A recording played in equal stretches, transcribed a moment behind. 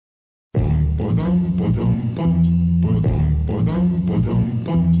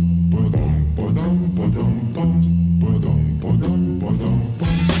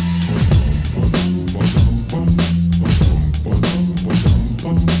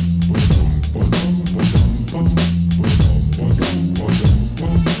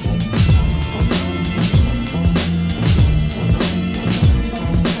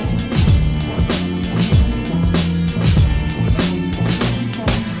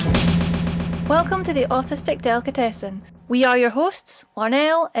Welcome to the Autistic Delicatessen. We are your hosts,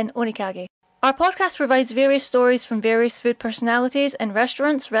 Larnell and Onikage. Our podcast provides various stories from various food personalities and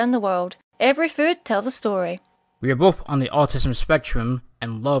restaurants around the world. Every food tells a story. We are both on the autism spectrum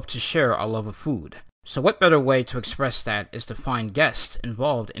and love to share our love of food. So what better way to express that is to find guests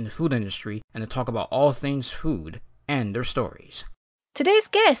involved in the food industry and to talk about all things food and their stories. Today's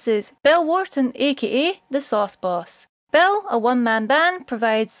guest is Bill Wharton, aka The Sauce Boss. Bill, a one-man band,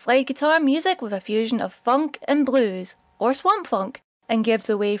 provides slide guitar music with a fusion of funk and blues, or swamp funk, and gives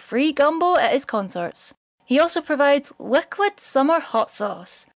away free gumbo at his concerts. He also provides liquid summer hot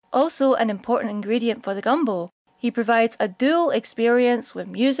sauce, also an important ingredient for the gumbo. He provides a dual experience with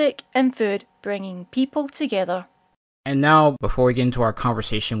music and food, bringing people together. And now, before we get into our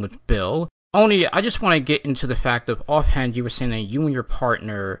conversation with Bill, I just want to get into the fact of offhand you were saying that you and your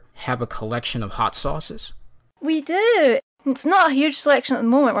partner have a collection of hot sauces. We do. It's not a huge selection at the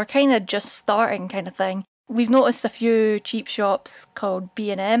moment. We're kind of just starting kind of thing. We've noticed a few cheap shops called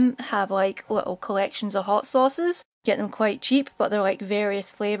B&M have like little collections of hot sauces. Get them quite cheap, but they're like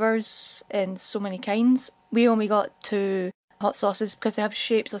various flavours and so many kinds. We only got 2 hot sauces because they have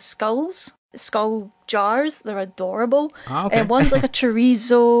shapes of skulls. Skull jars. They're adorable. Oh, okay. And one's like a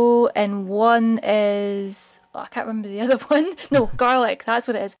chorizo and one is... I can't remember the other one. No, garlic, that's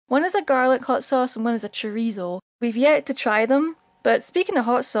what it is. One is a garlic hot sauce and one is a chorizo. We've yet to try them, but speaking of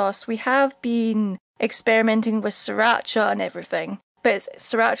hot sauce, we have been experimenting with sriracha and everything. But it's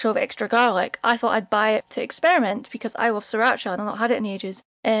sriracha with extra garlic. I thought I'd buy it to experiment because I love sriracha and I've not had it in ages.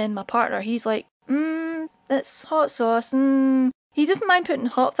 And my partner, he's like, it's hot sauce, He doesn't mind putting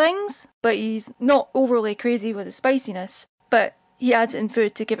hot things, but he's not overly crazy with the spiciness. But he adds it in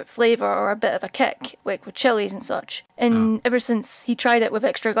food to give it flavour or a bit of a kick, like with chilies and such. And ever since he tried it with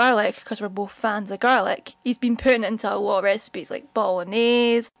extra garlic, because we're both fans of garlic, he's been putting it into a lot of recipes like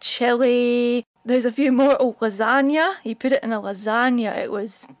bolognese, chili. There's a few more. Oh, lasagna. He put it in a lasagna. It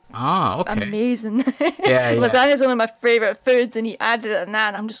was amazing. Yeah. Lasagna is one of my favourite foods, and he added it in that,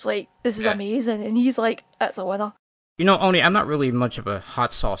 and I'm just like, this is amazing. And he's like, that's a winner. You know, I'm not really much of a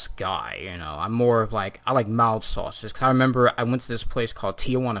hot sauce guy, you know. I'm more of like, I like mild sauces. Cause I remember I went to this place called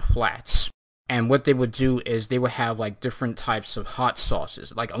Tijuana Flats. And what they would do is they would have like different types of hot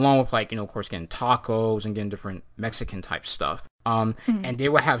sauces. Like along with like, you know, of course getting tacos and getting different Mexican type stuff. And they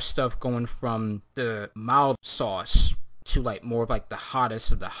would have stuff going from the mild sauce to like more of like the hottest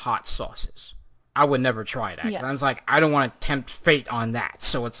of the hot sauces. I would never try that. Yeah. I was like, I don't want to tempt fate on that.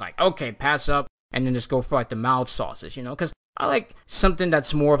 So it's like, okay, pass up. And then just go for like the mild sauces, you know, because I like something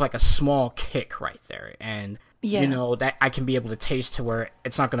that's more of like a small kick right there. And, you know, that I can be able to taste to where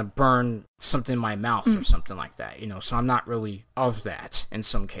it's not going to burn something in my mouth or something like that, you know. So I'm not really of that in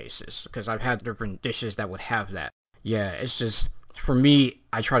some cases because I've had different dishes that would have that. Yeah, it's just, for me,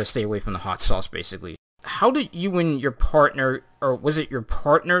 I try to stay away from the hot sauce basically. How did you and your partner, or was it your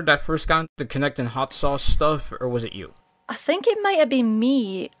partner that first got the connecting hot sauce stuff, or was it you? I think it might have been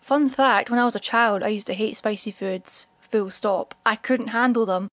me. Fun fact, when I was a child, I used to hate spicy foods, full stop. I couldn't handle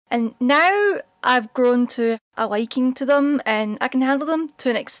them. And now I've grown to a liking to them and I can handle them to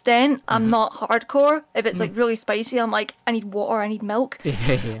an extent. I'm not hardcore. If it's like really spicy, I'm like, I need water, I need milk.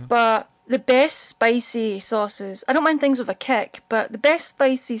 But the best spicy sauces, I don't mind things with a kick, but the best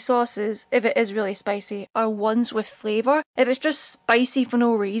spicy sauces, if it is really spicy, are ones with flavour. If it's just spicy for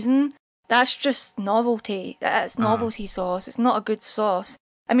no reason, that's just novelty. That's novelty sauce. It's not a good sauce.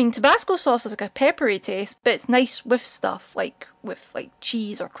 I mean, Tabasco sauce is like a peppery taste, but it's nice with stuff, like with like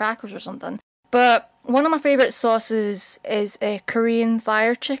cheese or crackers or something. But one of my favourite sauces is a Korean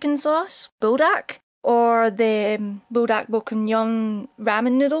fire chicken sauce, buldak, or the buldak bokkeon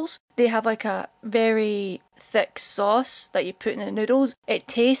ramen noodles. They have like a very thick sauce that you put in the noodles. It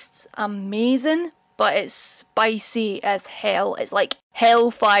tastes amazing, but it's spicy as hell. It's like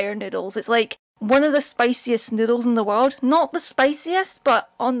hellfire noodles. It's like one of the spiciest noodles in the world. Not the spiciest, but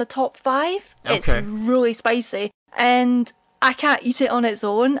on the top 5. Okay. It's really spicy. And I can't eat it on its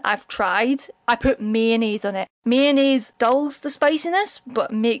own. I've tried. I put mayonnaise on it. Mayonnaise dulls the spiciness,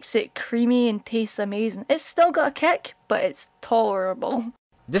 but makes it creamy and tastes amazing. It's still got a kick, but it's tolerable.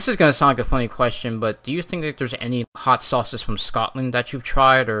 This is going to sound like a funny question, but do you think that there's any hot sauces from Scotland that you've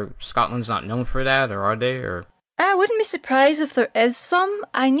tried, or Scotland's not known for that, or are they, or... I wouldn't be surprised if there is some.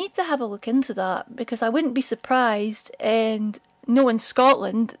 I need to have a look into that because I wouldn't be surprised, and knowing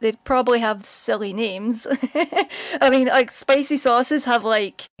Scotland, they'd probably have silly names. I mean, like, spicy sauces have,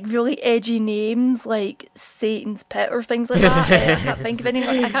 like, really edgy names, like Satan's Pit or things like that. I can't think of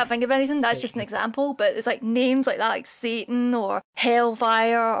anything. I can't think of anything. That's just an example, but it's like names like that, like Satan or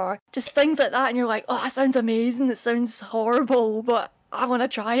Hellfire or just things like that, and you're like, oh, that sounds amazing. It sounds horrible, but I want to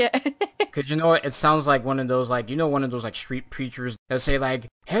try it. Cause you know what, it sounds like one of those, like, you know, one of those, like, street preachers that say, like,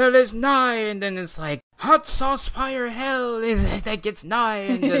 hell is nigh, and then it's like, hot sauce fire hell is that gets nigh,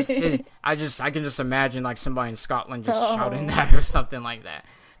 and I can just imagine, like, somebody in Scotland just shouting that or something like that.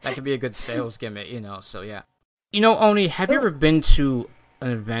 That could be a good sales gimmick, you know, so yeah. You know, Oni, have you ever been to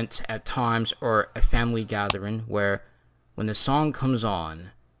an event at times, or a family gathering, where when the song comes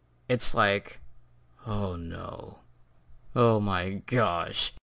on, it's like, oh no. Oh my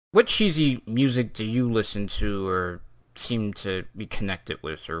gosh. What cheesy music do you listen to or seem to be connected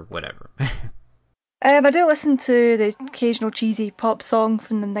with or whatever? I do listen to the occasional cheesy pop song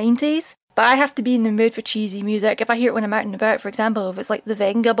from the 90s, but I have to be in the mood for cheesy music. If I hear it when I'm out and about, for example, if it's like the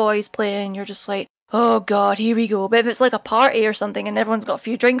Venga Boys playing, you're just like, oh god, here we go. But if it's like a party or something and everyone's got a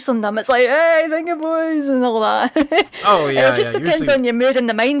few drinks on them, it's like, hey, Venga Boys and all that. Oh yeah, it just depends on your mood and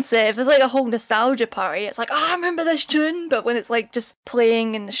the mindset. If it's like a whole nostalgia party, it's like, oh, I remember this tune. But when it's like just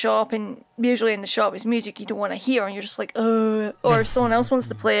playing in the shop, and usually in the shop it's music you don't want to hear, and you're just like, or if someone else wants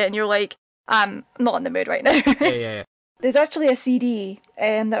to play it and you're like, I'm not in the mood right now. Yeah. There's actually a CD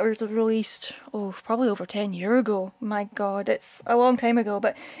that was released, probably over 10 years ago. My god, it's a long time ago,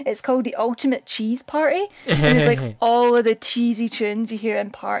 but it's called The Ultimate Cheese Party. And it's like all of the cheesy tunes you hear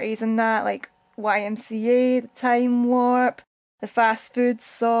in parties and that, like YMCA, The Time Warp, the Fast Food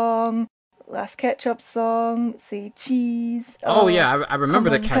Song, Last Ketchup Song, Say Cheese. Oh yeah, I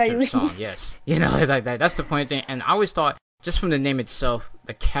remember the ketchup song, yes. You know, like that's the funny thing. And I always thought, just from the name itself,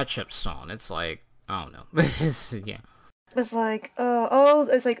 the ketchup song, it's like, I don't know. Yeah. It's like,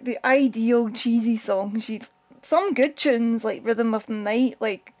 it's like the ideal cheesy song. Some good tunes, like Rhythm of the Night,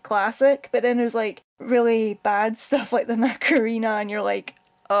 like classic, but then there's like really bad stuff like the Macarena, and you're like,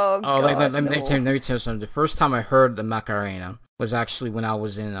 oh god, let me tell you something. The first time I heard the Macarena was actually when I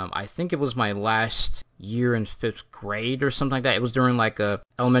was in, I think it was my last year in 5th grade or something like that. It was during like a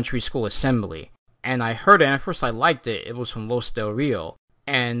elementary school assembly, and I heard it, and at first I liked it. It was from Los Del Rio,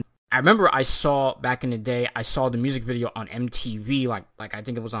 and I remember back in the day, I saw the music video on MTV, like I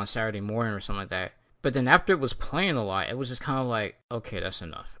think it was on Saturday morning or something like that. But then after it was playing a lot, it was just kind of like, okay, that's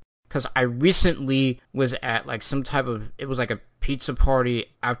enough. Because I recently was at like it was like a pizza party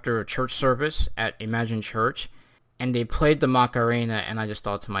after a church service at Imagine Church, and they played the Macarena, and I just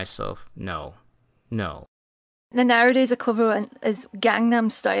thought to myself, no. The nowadays equivalent is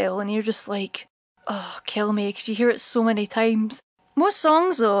Gangnam Style, and you're just like, oh, kill me, because you hear it so many times. Most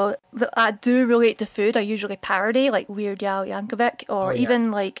songs, though, that I do relate to food, I usually parody, like Weird Al Yankovic, or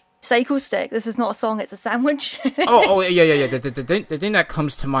even like Psycho Stick. This is not a song, it's a sandwich. Yeah. The thing that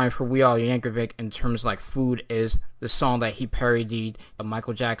comes to mind for Weird Al Yankovic in terms of like food is the song that he parodied of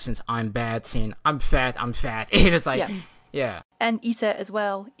Michael Jackson's "I'm Bad," saying "I'm fat." And it's like, yeah. And Eat It as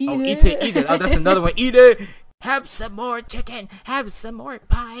well. Eat it. Oh, that's another one. Eat it. Have some more chicken. Have some more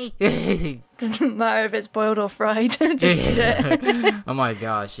pie. Doesn't matter if it's boiled or fried. Just eat it. Oh my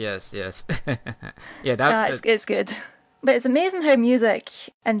gosh, yes. It's good. But it's amazing how music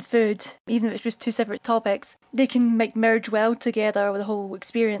and food, even if it's just two separate topics, they can like merge well together with the whole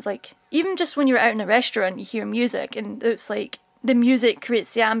experience. Like, even just when you're out in a restaurant, you hear music, and it's like, the music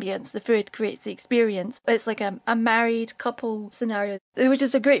creates the ambience, the food creates the experience. It's like a married couple scenario, which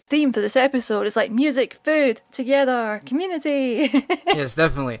is a great theme for this episode. It's like music, food, together, community. Yes,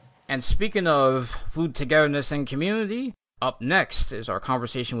 definitely. And speaking of food, togetherness, and community, up next is our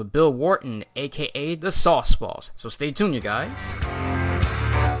conversation with Bill Wharton, aka the Sauce Boss. So stay tuned, you guys.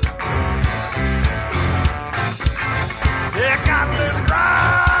 Yeah, got a little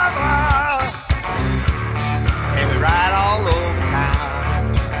driver, and we ride all over.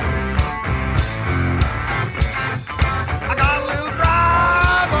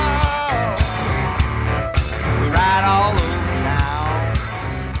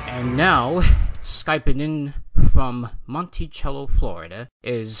 Now, Skyping in from Monticello, Florida,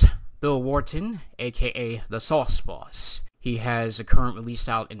 is Bill Wharton, aka the Sauce Boss. He has a current release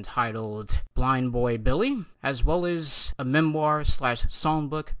out entitled Blind Boy Billy, as well as a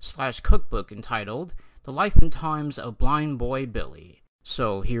memoir/songbook/cookbook entitled The Life and Times of Blind Boy Billy.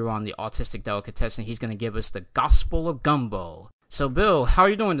 So here on the Autistic Delicatessen, he's going to give us the Gospel of Gumbo. So, Bill, how are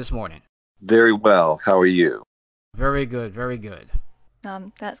you doing this morning? Very well. How are you? Very good, very good.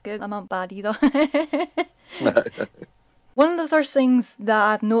 That's good. I'm not bad either. One of the first things that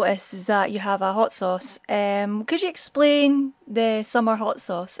I've noticed is that you have a hot sauce. Could you explain the summer hot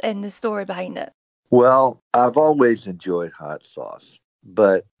sauce and the story behind it? Well, I've always enjoyed hot sauce,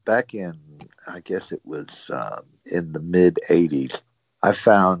 but back in, I guess it was in the mid 80s, I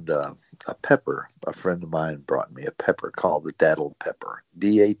found a pepper. A friend of mine brought me a pepper called the datil pepper,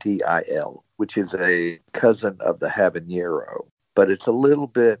 Datil, which is a cousin of the habanero. But it's a little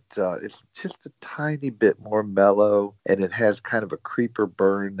bit, it's just a tiny bit more mellow, and it has kind of a creeper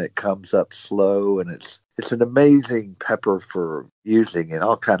burn that comes up slow, and it's an amazing pepper for using in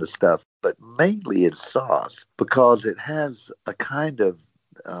all kind of stuff, but mainly in sauce because it has a kind of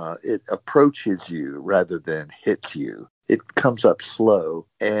it approaches you rather than hits you. It comes up slow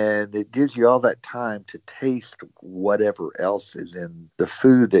and it gives you all that time to taste whatever else is in the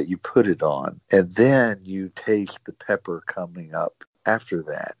food that you put it on. And then you taste the pepper coming up after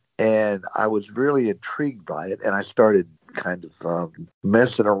that. And I was really intrigued by it. And I started kind of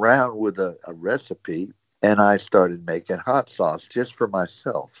messing around with a recipe, and I started making hot sauce just for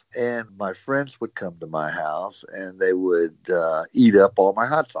myself. And my friends would come to my house and they would eat up all my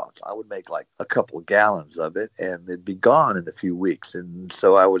hot sauce. I would make like a couple of gallons of it and it'd be gone in a few weeks. And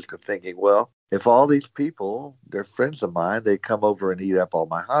so I was thinking, well, if all these people, they're friends of mine, they come over and eat up all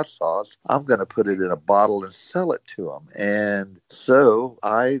my hot sauce, I'm going to put it in a bottle and sell it to them. And so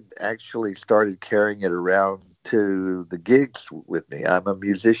I actually started carrying it around to the gigs with me. I'm a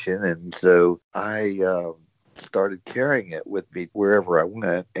musician, and so I started carrying it with me wherever I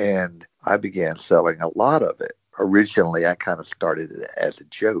went, and I began selling a lot of it. Originally, I kind of started it as a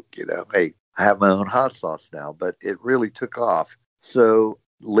joke, hey, I have my own hot sauce now, but it really took off. So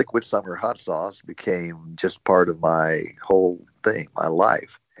liquid summer hot sauce became just part of my whole thing, my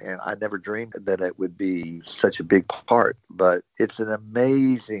life. And I never dreamed that it would be such a big part, but it's an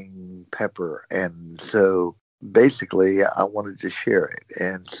amazing pepper. And so basically, I wanted to share it.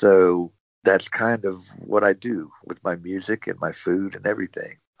 And so that's kind of what I do with my music and my food and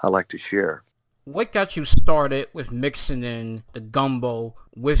everything. I like to share. What got you started with mixing in the gumbo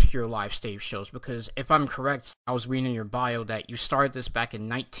with your live stage shows? Because if I'm correct, I was reading in your bio that you started this back in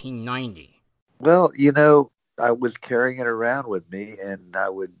 1990. Well, I was carrying it around with me, and I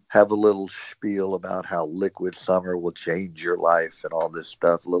would have a little spiel about how liquid summer will change your life and all this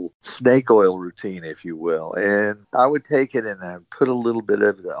stuff, a little snake oil routine, if you will. And I would take it and I'd put a little bit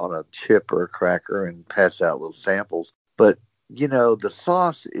of it on a chip or a cracker and pass out little samples. But the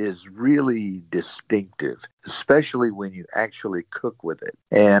sauce is really distinctive, especially when you actually cook with it.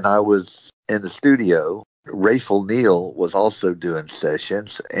 And I was in the studio. Rayful Neal was also doing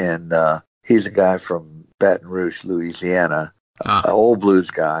sessions, and he's a guy from Baton Rouge, Louisiana, an old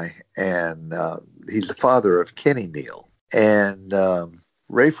blues guy, and he's the father of Kenny Neal. And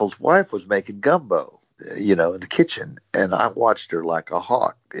Rayful's wife was making gumbo, in the kitchen, and I watched her like a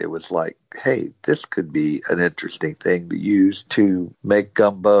hawk. It was like, hey, this could be an interesting thing to use to make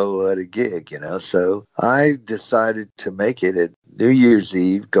gumbo at a gig, So I decided to make it at New Year's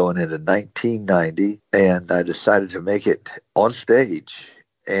Eve going into 1990, and I decided to make it on stage,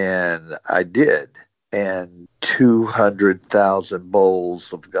 and I did. And 200,000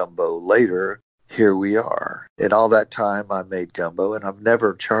 bowls of gumbo later, here we are. And all that time I made gumbo, and I've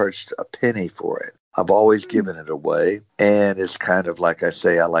never charged a penny for it. I've always given it away. And it's kind of like I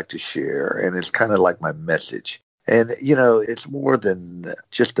say, I like to share. And it's kind of like my message. And, it's more than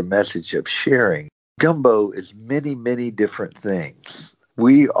just a message of sharing. Gumbo is many, many different things.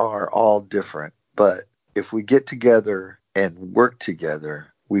 We are all different. But if we get together and work together,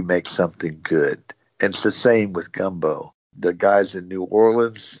 we make something good. And it's the same with gumbo. The guys in New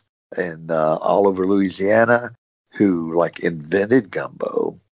Orleans and all over Louisiana who invented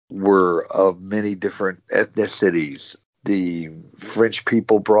gumbo were of many different ethnicities. The French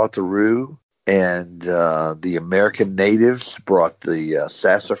people brought the roux, and the American natives brought the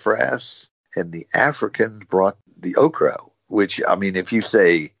sassafras, and the Africans brought the okra, which, I mean, if you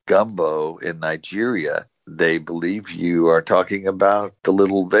say gumbo in Nigeria, they believe you are talking about the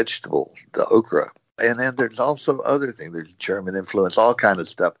little vegetable, the okra. And then there's also other things. There's German influence, all kind of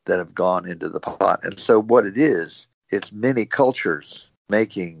stuff that have gone into the pot. And so what it is, it's many cultures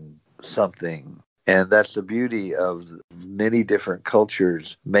making something. And that's the beauty of many different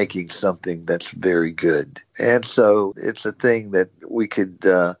cultures making something that's very good. And so it's a thing that we could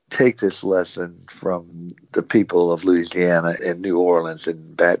take this lesson from the people of Louisiana and New Orleans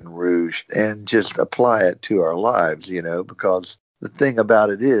and Baton Rouge and just apply it to our lives, because the thing about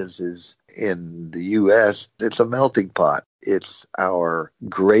it is in the U.S., it's a melting pot. It's our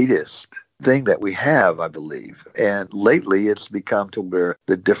greatest thing that we have, I believe. And lately it's become to where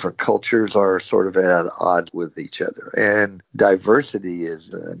the different cultures are sort of at odds with each other. And diversity is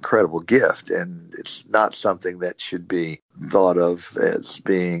an incredible gift. And it's not something that should be thought of as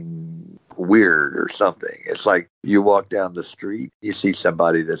being weird or something. It's like you walk down the street, you see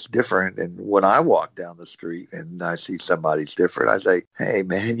somebody that's different. And when I walk down the street and I see somebody's different, I say, hey,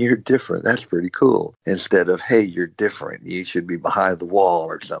 man, you're different. That's pretty cool. Instead of, hey, you're different. You should be behind the wall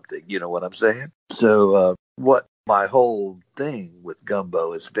or something. You know what I'm saying? So what my whole thing with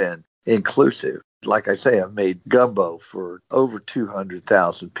gumbo has been inclusive. Like I say, I've made gumbo for over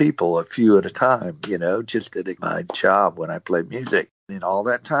 200,000 people, a few at a time, just at my job when I play music. In all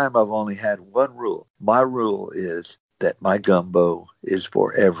that time, I've only had one rule. My rule is that my gumbo is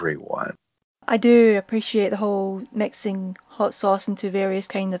for everyone. I do appreciate the whole mixing hot sauce into various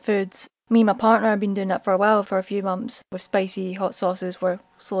kinds of foods. Me and my partner have been doing that for a while, for a few months, with spicy hot sauces. We're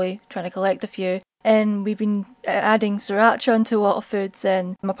slowly trying to collect a few. And we've been adding sriracha into a lot of foods,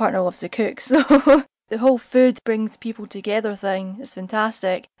 and my partner loves to cook, so the whole food brings people together thing is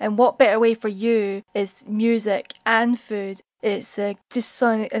fantastic. And what better way for you is music and food. It's just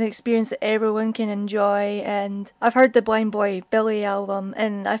an experience that everyone can enjoy, and I've heard the Blind Boy Billy album,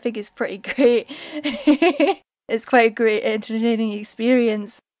 and I think it's pretty great. It's quite a great, entertaining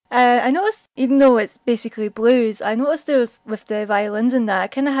experience. I noticed, even though it's basically blues, I noticed there was, with the violins and that,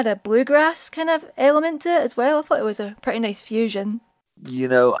 it kind of had a bluegrass kind of element to it as well. I thought it was a pretty nice fusion.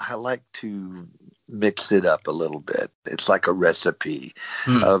 I like to mix it up a little bit. It's like a recipe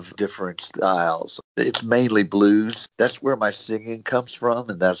of different styles. It's mainly blues. That's where my singing comes from,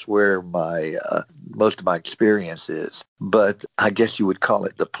 and that's where my most of my experience is. But I guess you would call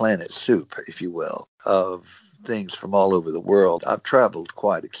it the planet soup, if you will, of things from all over the world. I've traveled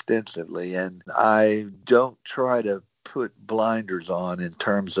quite extensively, and I don't try to put blinders on in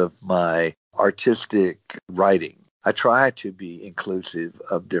terms of my artistic writing. I try to be inclusive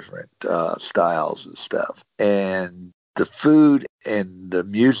of different styles and stuff. And the food and the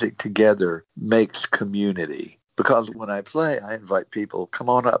music together makes community. Because when I play, I invite people, come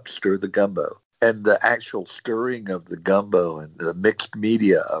on up, stir the gumbo. And the actual stirring of the gumbo and the mixed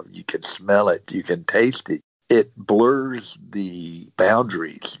media of, you can smell it, you can taste it. It blurs the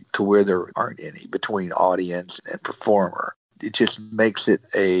boundaries to where there aren't any between audience and performer. It just makes it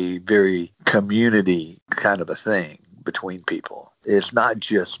a very community kind of a thing between people. It's not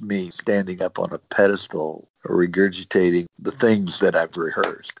just me standing up on a pedestal or regurgitating the things that I've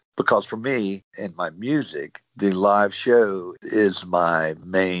rehearsed. Because for me and my music, the live show is my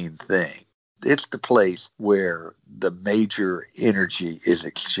main thing. It's the place where the major energy is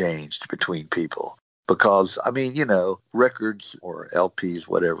exchanged between people. Because, records or LPs,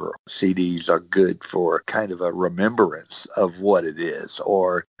 whatever, CDs are good for kind of a remembrance of what it is,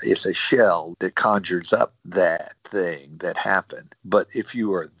 or it's a shell that conjures up that thing that happened. But if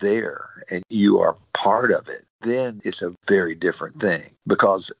you are there and you are part of it, then it's a very different thing.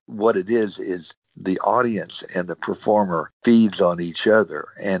 Because what it is the audience and the performer feeds on each other,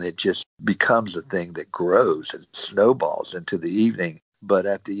 and it just becomes a thing that grows and snowballs into the evening. But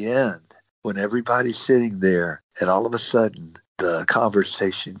at the end, when everybody's sitting there and all of a sudden the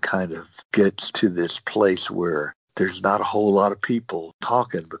conversation kind of gets to this place where there's not a whole lot of people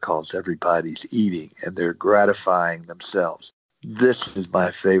talking because everybody's eating and they're gratifying themselves. This is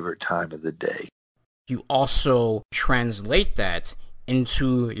my favorite time of the day. You also translate that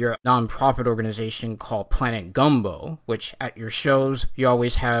into your nonprofit organization called Planet Gumbo, which at your shows, you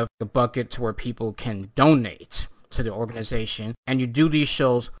always have a bucket to where people can donate to the organization, and you do these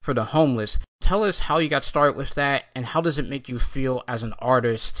shows for the homeless. Tell us how you got started with that, and how does it make you feel as an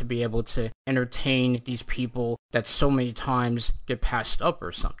artist to be able to entertain these people that so many times get passed up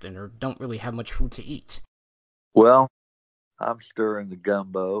or something, or don't really have much food to eat? Well, I'm stirring the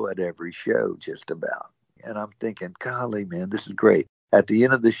gumbo at every show just about. And I'm thinking, golly, man, this is great. At the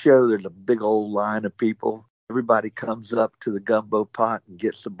end of the show, there's a big old line of people. Everybody comes up to the gumbo pot and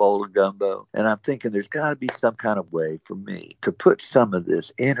gets a bowl of gumbo. And I'm thinking there's got to be some kind of way for me to put some of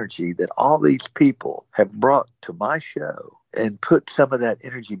this energy that all these people have brought to my show and put some of that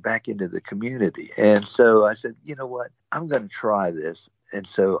energy back into the community. And so I said, you know what? I'm going to try this. And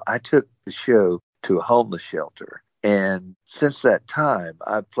so I took the show to a homeless shelter. And since that time,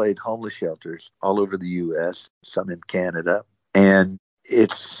 I've played homeless shelters all over the U.S., some in Canada. And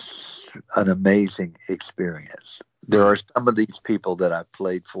it's an amazing experience. There are some of these people that I've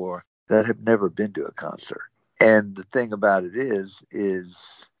played for that have never been to a concert. And the thing about it is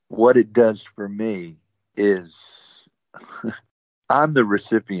what it does for me is I'm the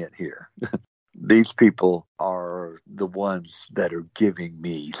recipient here. these people are the ones that are giving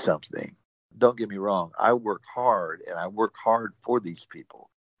me something. Don't get me wrong. I work hard and I work hard for these people,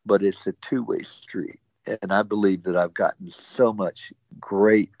 but it's a two-way street. And I believe that I've gotten so much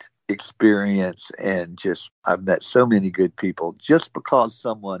great experience and just I've met so many good people. Just because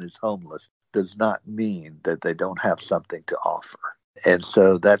someone is homeless does not mean that they don't have something to offer. And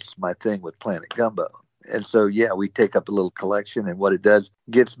so that's my thing with Planet Gumbo. And so, yeah, we take up a little collection, and what it does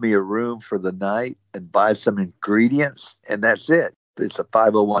gets me a room for the night and buys some ingredients, and that's it. It's a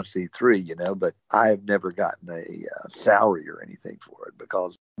 501c3, but I have never gotten a salary or anything for it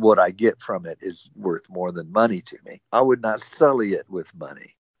because what I get from it is worth more than money to me. I would not sully it with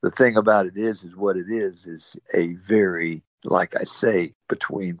money. The thing about it is what it is a very, like I say,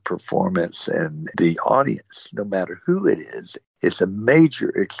 between performance and the audience, no matter who it is, it's a major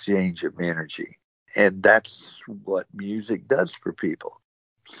exchange of energy. And that's what music does for people.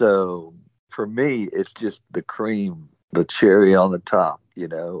 So for me, it's just the cream, the cherry on the top,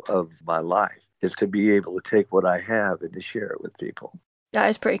 of my life is to be able to take what I have and to share it with people. That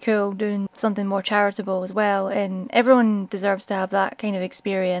is pretty cool, doing something more charitable as well. And everyone deserves to have that kind of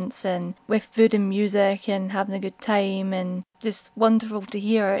experience, and with food and music and having a good time, and just wonderful to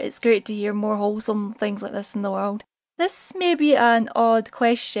hear. It's great to hear more wholesome things like this in the world. This may be an odd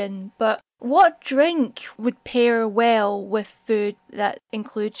question, but what drink would pair well with food that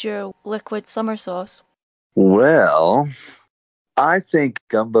includes your liquid summer sauce? Well, I think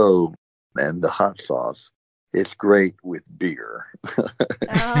gumbo and the hot sauce, it's great with beer.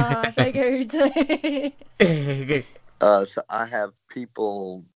 Ah, figured. So I have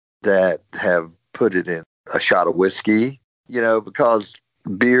people that have put it in a shot of whiskey, because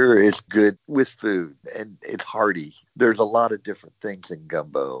beer is good with food and it's hearty. There's a lot of different things in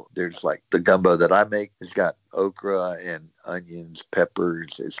gumbo. There's like the gumbo that I make. It's got okra and onions,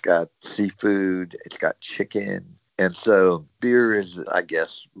 peppers. It's got seafood. It's got chicken. And so beer is, I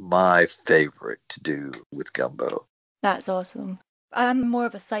guess, my favorite to do with gumbo. That's awesome. I'm more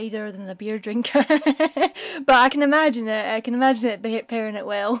of a cider than a beer drinker, but I can imagine it. I can imagine it pairing it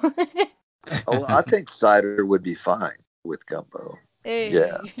well. Oh, I think cider would be fine with gumbo.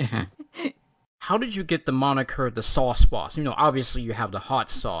 Yeah. Hey. How did you get the moniker the Sauce Boss? Obviously you have the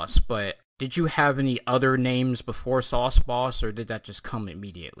hot sauce, but did you have any other names before Sauce Boss, or did that just come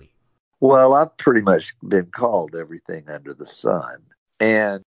immediately? Well, I've pretty much been called everything under the sun.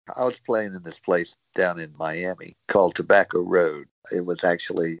 And I was playing in this place down in Miami called Tobacco Road. It was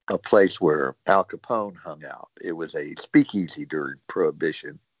actually a place where Al Capone hung out. It was a speakeasy during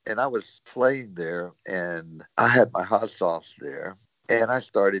Prohibition. And I was playing there, and I had my hot sauce there. And I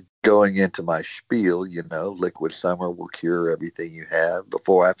started going into my spiel, Liquid Summer will cure everything you have.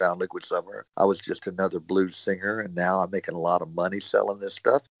 Before I found Liquid Summer, I was just another blues singer, and now I'm making a lot of money selling this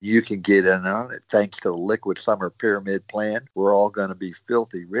stuff. You can get in on it thanks to the Liquid Summer Pyramid Plan. We're all going to be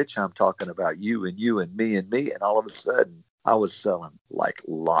filthy rich. I'm talking about you and you and me, and all of a sudden, I was selling like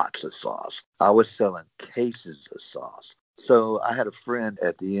lots of sauce. I was selling cases of sauce. So I had a friend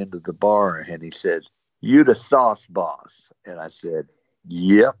at the end of the bar, and he says, "You the sauce boss." And I said,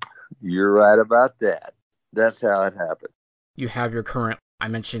 "Yep, you're right about that." That's how it happened. You have your current, I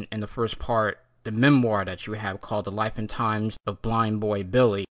mentioned in the first part, the memoir that you have called The Life and Times of Blind Boy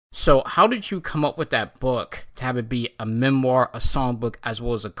Billy. So how did you come up with that book to have it be a memoir, a songbook, as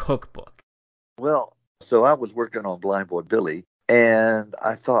well as a cookbook? Well, so I was working on Blind Boy Billy, and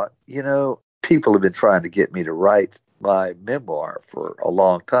I thought, people have been trying to get me to write my memoir for a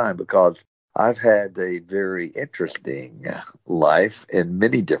long time because I've had a very interesting life in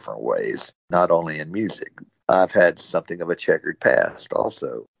many different ways, not only in music. I've had something of a checkered past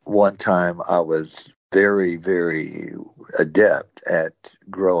also. One time I was very, very adept at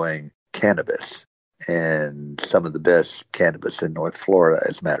growing cannabis, and some of the best cannabis in North Florida,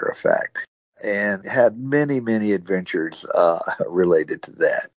 as a matter of fact, and had many, many adventures related to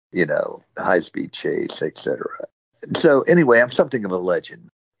that, high-speed chase, etc. So anyway, I'm something of a legend.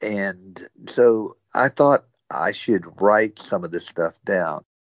 And so I thought I should write some of this stuff down.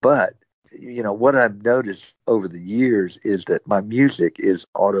 But, what I've noticed over the years is that my music is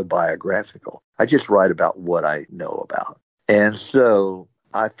autobiographical. I just write about what I know about. And so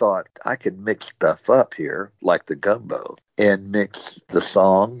I thought I could mix stuff up here, like the gumbo, and mix the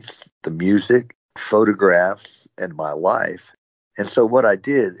songs, the music, photographs, and my life. And so what I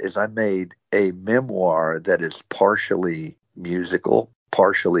did is I made a memoir that is partially musical,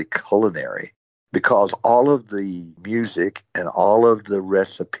 partially culinary, because all of the music and all of the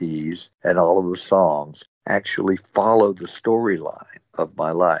recipes and all of the songs actually follow the storyline of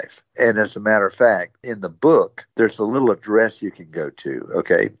my life. And as a matter of fact, in the book, there's a little address you can go to,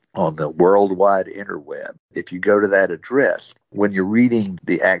 okay, on the worldwide interweb. If you go to that address, when you're reading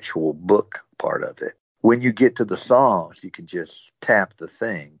the actual book part of it, when you get to the songs, you can just tap the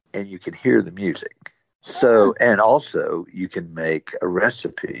thing and you can hear the music. So, and also you can make a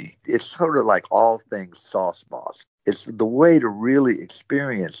recipe. It's sort of like all things Sauce Boss. It's the way to really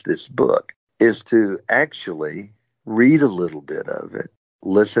experience this book is to actually read a little bit of it,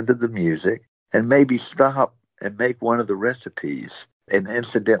 listen to the music, and maybe stop and make one of the recipes. And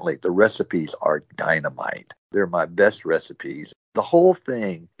incidentally, the recipes are dynamite. They're my best recipes. The whole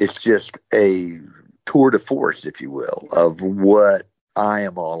thing is just a tour de force, if you will, of what I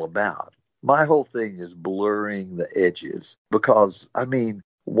am all about. My whole thing is blurring the edges because, I mean,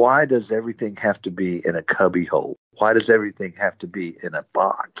 why does everything have to be in a cubby hole? Why does everything have to be in a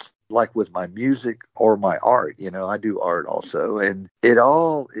box? Like with my music or my art, you know, I do art also, and it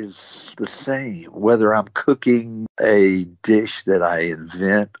all is the same, whether I'm cooking a dish that I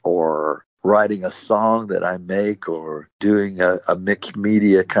invent or writing a song that I make or doing a mixed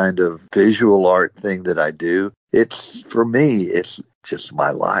media kind of visual art thing that I do. It's, for me, it's just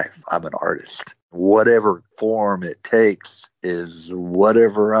my life. I'm an artist. Whatever form it takes is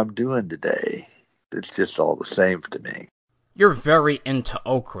whatever I'm doing today. It's just all the same to me. You're very into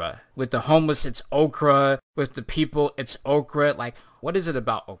okra. With the homeless, it's okra. With the people, it's okra. Like, what is it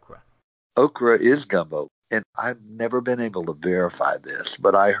about okra? Okra is gumbo. And I've never been able to verify this,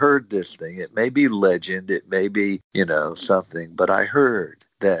 but I heard this thing. It may be legend. It may be, you know, something. But I heard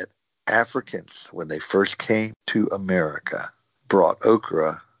that Africans, when they first came to America, brought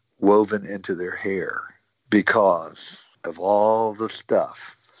okra woven into their hair because of all the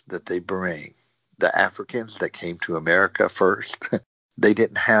stuff that they bring. The Africans that came to America first, they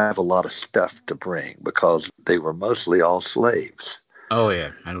didn't have a lot of stuff to bring because they were mostly all slaves. Oh,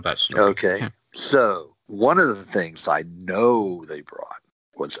 yeah. I know that story. Okay. So one of the things I know they brought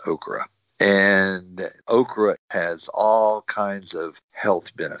was okra. And okra has all kinds of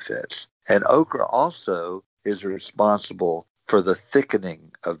health benefits. And okra also is responsible for the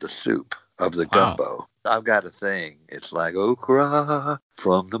thickening of the soup, of the gumbo. I've got a thing. It's like okra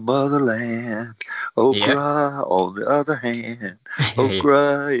from the motherland, okra on the other hand,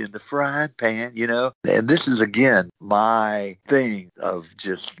 okra in the frying pan, you know. And this is, again, my thing of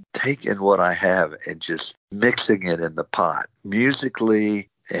just taking what I have and just mixing it in the pot, musically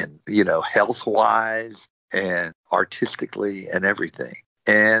and, you know, health-wise and artistically and everything.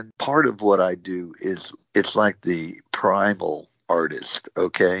 And part of what I do is it's like the primal artist,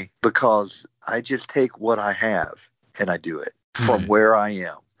 okay? Because I just take what I have and I do it from where I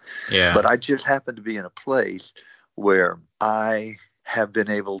am. Yeah. But I just happen to be in a place where I have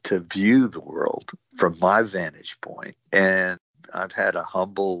been able to view the world from my vantage point. And I've had a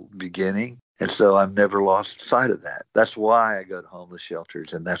humble beginning. And so I've never lost sight of that. That's why I go to homeless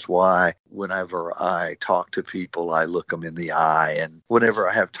shelters. And that's why whenever I talk to people, I look them in the eye. And whenever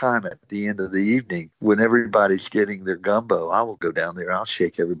I have time at the end of the evening, when everybody's getting their gumbo, I will go down there. I'll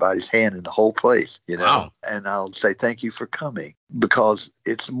shake everybody's hand in the whole place, you know, Wow. And I'll say, thank you for coming, because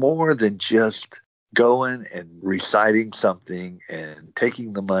it's more than just going and reciting something and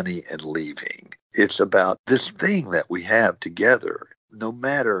taking the money and leaving. It's about this thing that we have together. No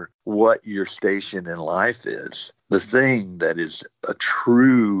matter what your station in life is, the thing that is a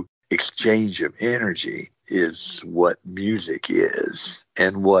true exchange of energy is what music is.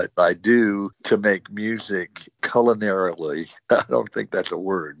 And what I do to make music culinarily, I don't think that's a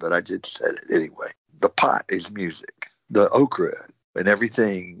word, but I just said it anyway. The pot is music. The okra and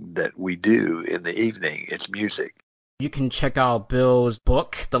everything that we do in the evening, it's music. You can check out Bill's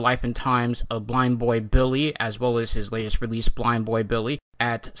book, The Life and Times of Blind Boy Billy, as well as his latest release, Blind Boy Billy,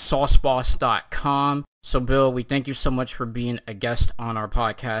 at sauceboss.com. So, Bill, we thank you so much for being a guest on our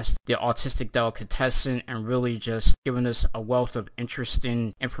podcast, The Autistic Delicatessen, and really just giving us a wealth of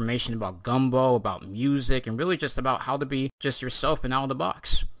interesting information about gumbo, about music, and really just about how to be just yourself and out of the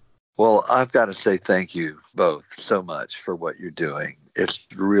box. Well, I've got to say thank you both so much for what you're doing. It's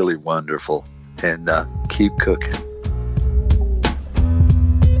really wonderful. And keep cooking.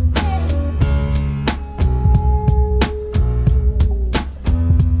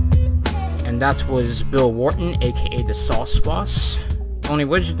 And that was Bill Wharton, aka the Sauce Boss. Tony,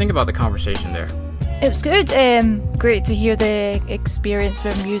 what did you think about the conversation there? It was good. Great to hear the experience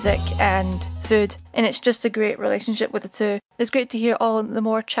with music and food, and it's just a great relationship with the two. It's great to hear all the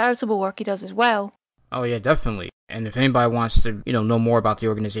more charitable work he does as well. Oh yeah, definitely. And if anybody wants to, know more about the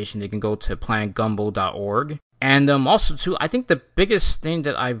organization, they can go to plantgumbo.org. And also, too, I think the biggest thing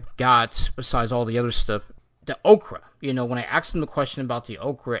that I've got, besides all the other stuff, the okra. You know, when I asked him the question about the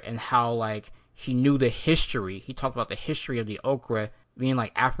okra and how, like, he knew the history, he talked about the history of the okra, being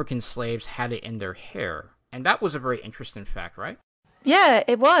like African slaves had it in their hair. And that was a very interesting fact, right? Yeah,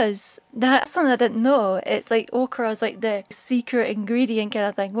 it was. That's something I didn't know. It's like okra is like the secret ingredient kind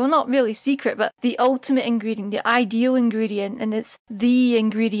of thing. Well, not really secret, but the ultimate ingredient, the ideal ingredient, and it's the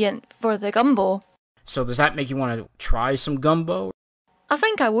ingredient for the gumbo. So does that make you want to try some gumbo? I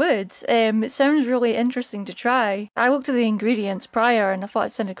think I would. It sounds really interesting to try. I looked at the ingredients prior and I thought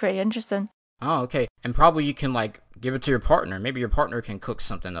it sounded pretty interesting. Oh, okay. And probably you can, like, give it to your partner. Maybe your partner can cook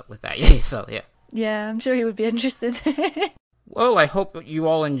something up with that. Yeah, so, yeah. Yeah, I'm sure he would be interested. Well, I hope you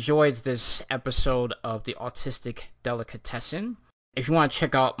all enjoyed this episode of the Autistic Delicatessen. If you want to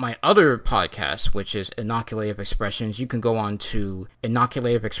check out my other podcast, which is Inoculative Expressions, you can go on to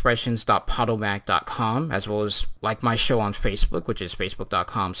inoculativeexpressions.podomac.com, as well as like my show on Facebook, which is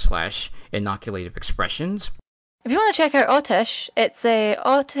facebook.com/inoculativeexpressions. If you want to check out Autish, it's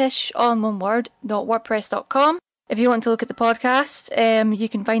autish, all in one word, .wordpress.com. If you want to look at the podcast, you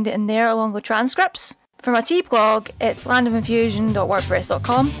can find it in there along with transcripts. For my tea blog, it's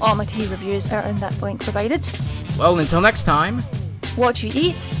landofinfusion.wordpress.com. All my tea reviews are in that link provided. Well, until next time. What you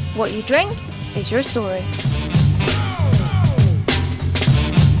eat, what you drink is your story.